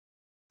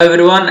Hello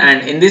everyone,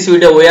 and in this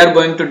video we are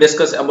going to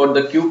discuss about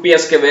the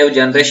QPSK wave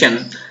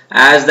generation.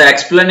 As the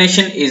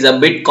explanation is a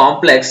bit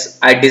complex,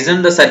 I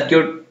designed the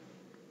circuit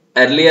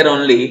earlier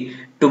only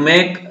to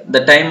make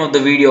the time of the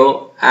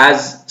video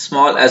as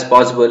small as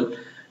possible.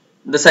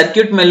 The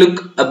circuit may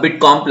look a bit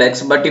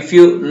complex, but if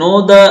you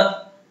know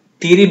the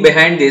theory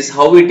behind this,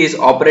 how it is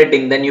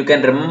operating, then you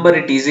can remember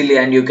it easily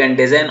and you can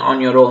design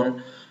on your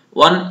own.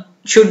 One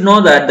should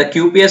know that the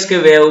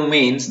QPSK wave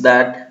means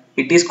that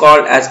it is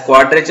called as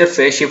quadrature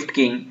phase shift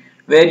keying,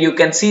 where you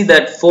can see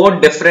that four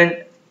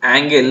different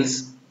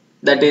angles,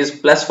 that is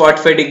plus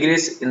 45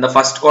 degrees in the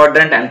first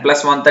quadrant and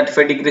plus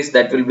 135 degrees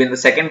that will be in the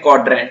second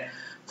quadrant,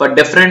 for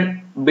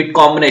different bit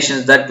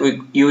combinations that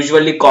we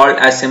usually call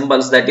as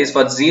symbols. That is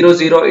for 0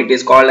 0 it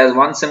is called as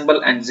one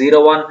symbol, and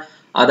 0 1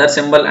 other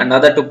symbol, and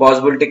other two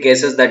possibility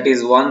cases, that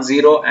is 1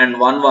 0 and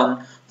 1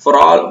 1. For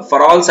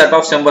all set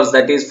of symbols,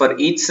 that is for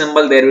each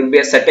symbol there will be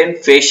a certain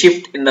phase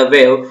shift in the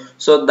wave.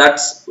 So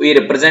that's we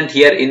represent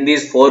here in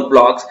these four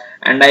blocks,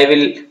 and I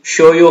will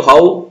show you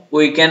how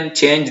we can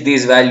change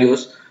these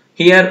values.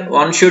 Here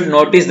one should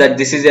notice that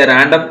this is a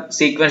random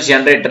sequence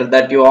generator,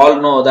 that you all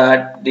know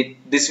that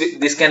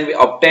this can be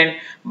obtained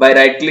by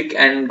right click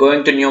and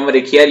going to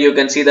numeric. Here you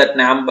can see that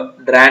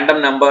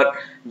random number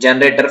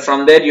generator.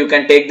 From there you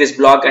can take this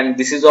block, and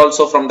this is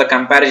also from the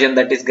comparison,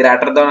 that is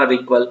greater than or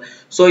equal.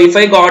 So if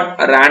I got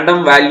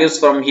random values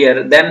from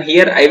here, then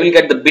here I will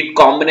get the bit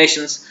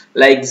combinations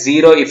like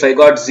 0. If I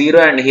got 0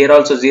 and here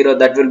also 0,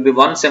 that will be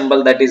one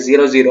symbol, that is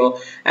 0 0.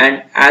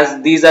 And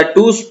as these are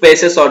two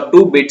spaces or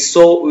two bits,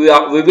 so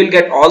we will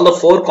get all the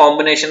four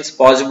combinations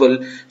possible.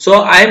 So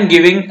I am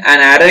giving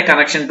an array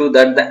connection to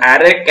that. The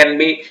array can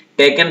be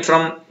taken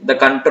from the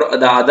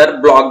other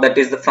block, that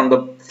is from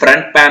the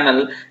front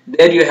panel.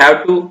 There you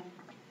have to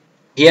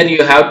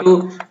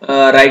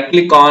right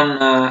click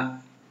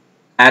on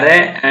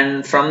array,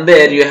 and from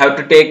there you have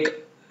to take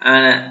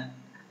an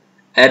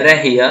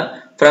array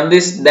here. From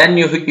this, then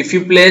if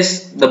you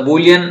place the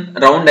boolean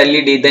round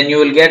LED, then you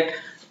will get,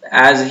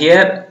 as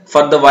here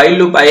for the while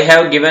loop I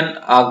have given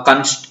a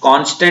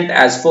constant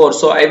as 4,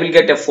 so I will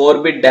get a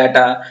 4-bit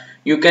data.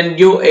 You can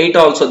give 8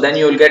 also, then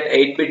you will get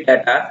 8-bit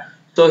data.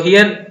 So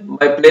here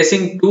by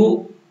placing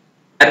two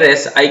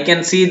arrays, I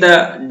can see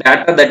the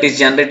data that is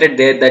generated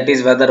there, that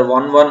is whether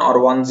 1 1 or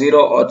 1 0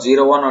 or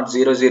 0 1 or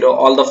 0 0,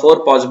 all the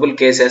four possible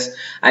cases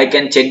I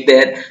can check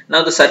there.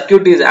 Now the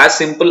circuit is as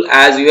simple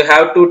as you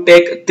have to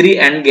take three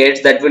AND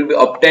gates that will be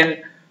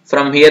obtained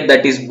from here,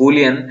 that is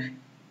boolean.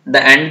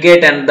 The AND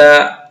gate and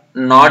the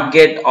NOT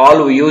gate,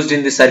 all used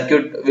in the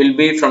circuit, will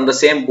be from the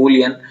same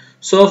boolean.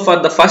 So for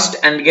the first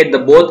AND gate, the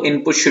both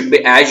inputs should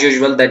be as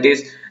usual, that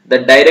is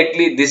that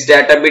directly this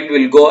data bit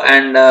will go,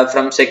 and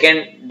from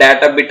second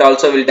data bit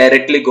also will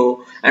directly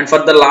go. And for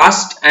the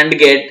last AND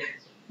gate,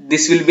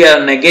 this will be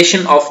a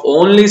negation of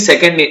only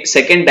second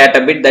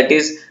data bit, that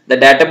is the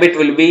data bit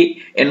will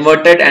be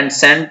inverted and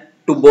sent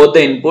to both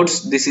the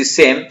inputs. This is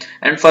same.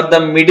 And for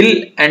the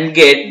middle AND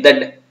gate,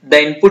 that the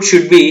input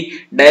should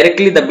be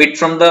directly the bit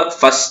from the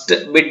first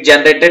bit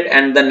generated,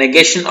 and the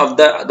negation of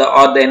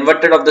the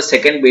inverted of the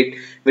second bit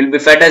will be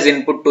fed as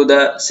input to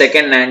the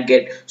second NAND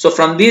gate. So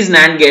from these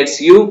NAND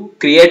gates you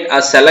create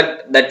a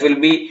select that will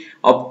be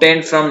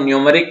obtained from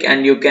numeric,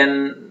 and you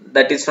can,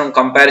 that is from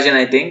comparison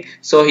I think.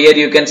 So here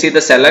you can see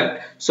the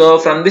select. So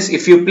from this,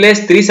 if you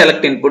place three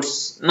select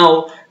inputs,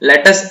 now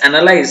let us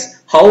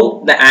analyze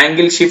how the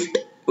angle shift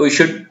we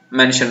should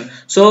mention.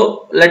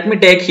 So let me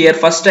take here,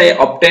 first I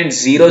obtained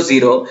 0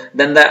 0,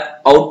 then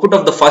the output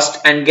of the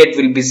first AND gate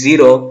will be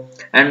 0,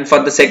 and for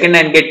the second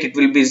AND gate it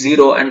will be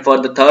 0, and for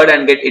the third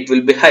AND gate it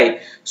will be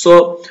high.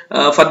 So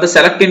for the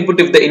select input,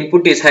 if the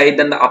input is high,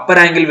 then the upper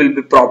angle will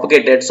be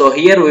propagated. So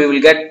here we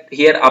will get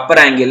here upper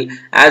angle,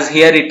 as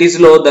here it is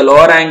low, the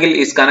lower angle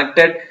is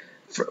connected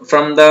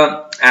from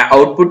the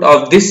output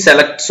of this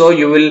select, so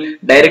you will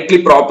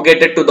directly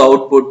propagate it to the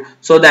output.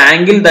 So the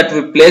angle that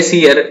we place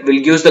here will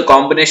give the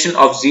combination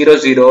of 0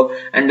 0,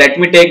 and let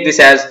me take this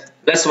as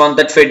plus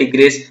 135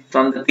 degrees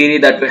from the theory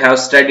that we have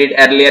studied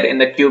earlier in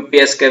the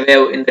QPSK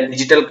wave in the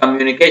digital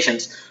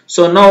communications.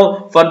 So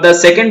now for the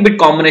second bit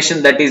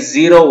combination, that is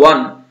 0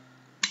 1,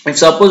 if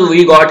suppose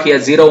we got here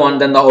 0 1,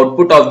 then the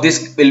output of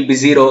this will be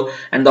 0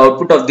 and the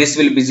output of this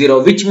will be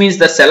 0, which means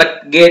the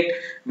select gate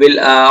will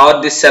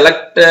or this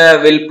select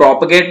will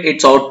propagate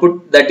its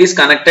output that is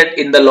connected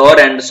in the lower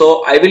end.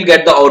 So I will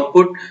get the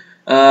output,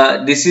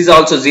 this is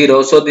also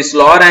 0, so this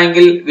lower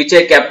angle which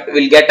I kept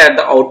will get at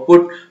the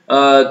output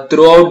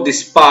throughout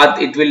this path.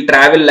 It will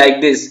travel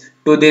like this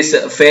to this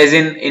phase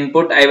in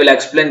input. I will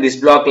explain this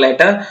block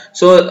later.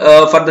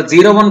 So for the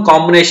 0 1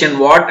 combination,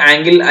 what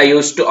angle I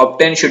used to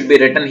obtain should be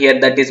written here,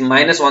 that is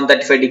minus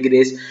 135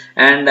 degrees.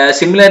 And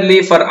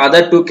similarly for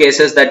other two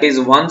cases, that is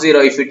 1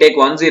 0, if you take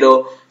 1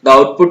 0, the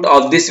output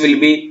of this will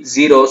be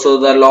 0, so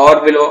the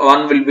lower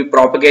one will be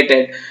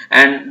propagated,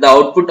 and the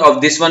output of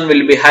this one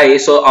will be high,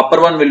 so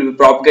upper one will be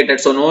propagated.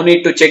 So no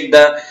need to check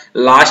the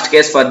last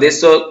case for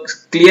this. So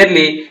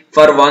clearly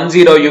for 1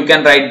 0 you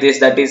can write this,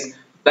 that is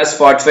plus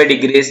 45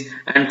 degrees,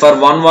 and for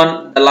 1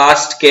 1 the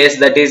last case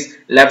that is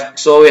left,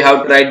 so we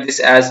have to write this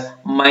as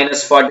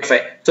minus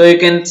 45. So you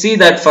can see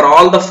that for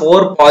all the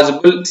four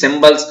possible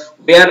symbols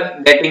we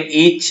are getting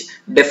each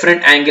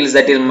different angles,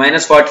 that is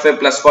minus 45,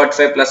 plus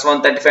 45, plus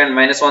 135 and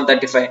minus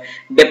 135.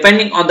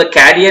 Depending on the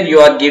carrier you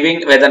are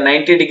giving, whether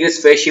 90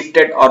 degrees phase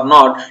shifted or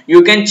not,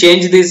 you can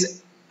change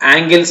these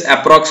angles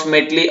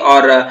approximately,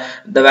 or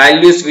the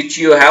values which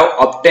you have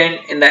obtained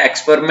in the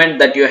experiment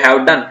that you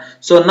have done.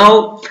 So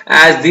now,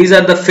 as these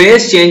are the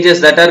phase changes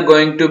that are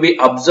going to be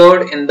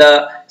observed in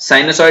the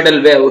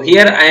sinusoidal wave,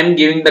 here I am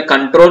giving the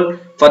control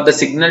for the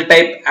signal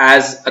type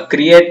as a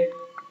create.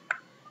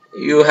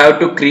 You have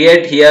to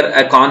create here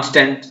a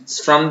constant.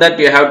 From that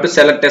you have to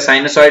select a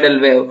sinusoidal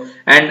wave,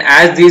 and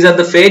as these are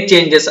the phase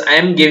changes, I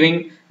am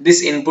giving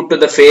this input to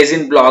the phase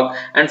in block.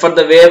 And for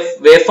the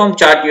waveform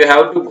chart, you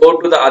have to go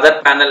to the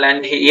other panel,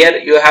 and here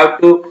you have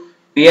to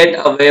create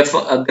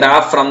a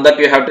graph. From that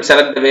you have to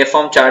select the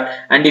waveform chart,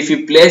 and if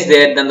you place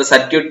there, then the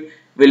circuit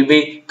will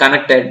be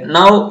connected.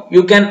 Now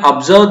you can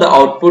observe the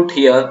output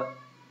here,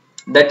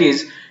 that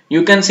is,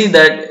 you can see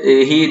that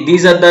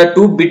these are the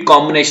 2 bit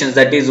combinations,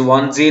 that is 10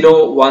 10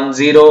 01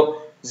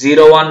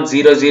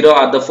 00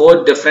 are the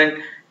 4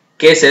 different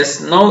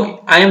cases.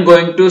 Now I am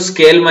going to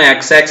scale my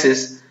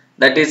x-axis,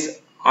 that is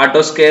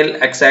auto scale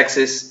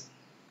x-axis,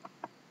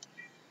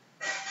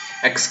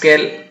 x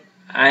scale.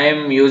 I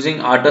am using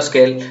auto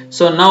scale.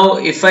 So now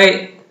if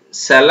I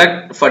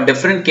select for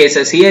different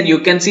cases, here you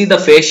can see the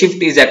phase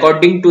shift is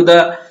according to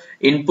the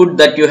input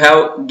that you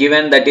have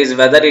given, that is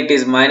whether it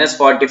is minus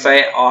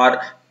 45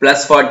 or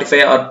plus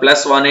 45 or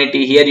plus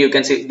 180. Here you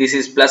can see this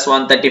is plus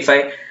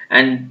 135,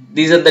 and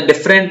these are the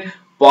different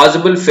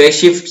possible phase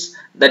shifts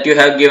that you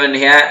have given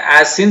here.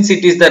 As since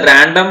it is the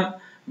random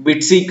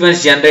bit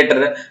sequence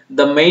generator,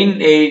 the main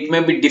it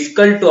may be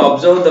difficult to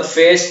observe the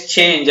phase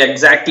change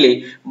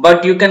exactly,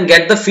 but you can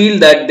get the feel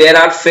that there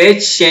are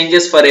phase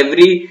changes for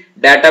every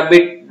data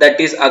bit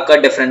that is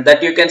occur different.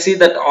 That you can see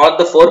that all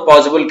the 4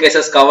 possible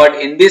cases covered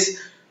in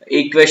this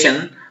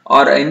equation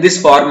or in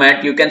this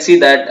format. You can see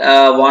that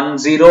 10 11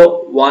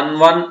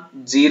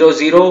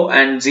 00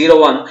 and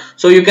 01.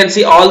 So you can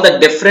see all the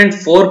different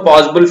 4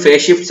 possible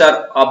phase shifts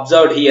are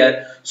observed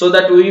here, so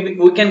that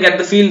we can get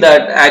the feel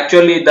that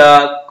actually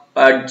the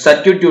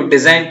circuit you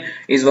designed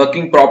is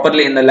working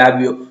properly in the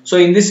LabVIEW. So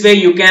in this way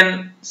you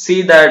can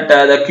see that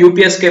the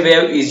QPSK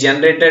wave is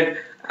generated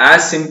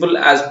as simple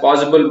as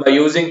possible by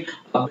using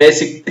a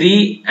basic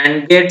 3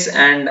 AND gates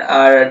and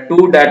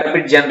 2 data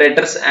bit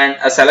generators and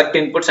a select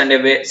inputs and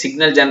a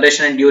signal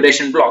generation and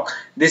duration block.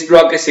 This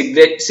block is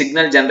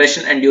signal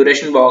generation and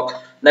duration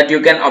block that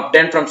you can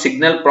obtain from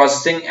signal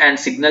processing and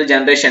signal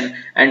generation,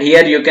 and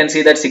here you can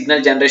see that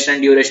signal generation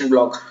and duration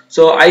block.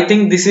 So I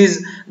think this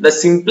is the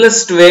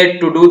simplest way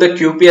to do the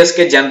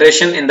QPSK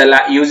generation in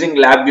the using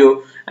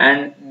LabVIEW,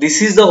 and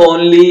this is the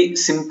only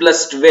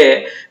simplest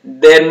way.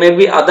 There may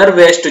be other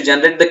ways to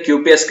generate the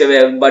QPSK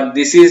wave, but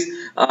this is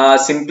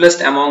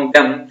simplest among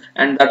them.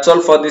 And that's all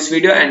for this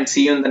video, and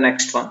see you in the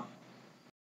next one.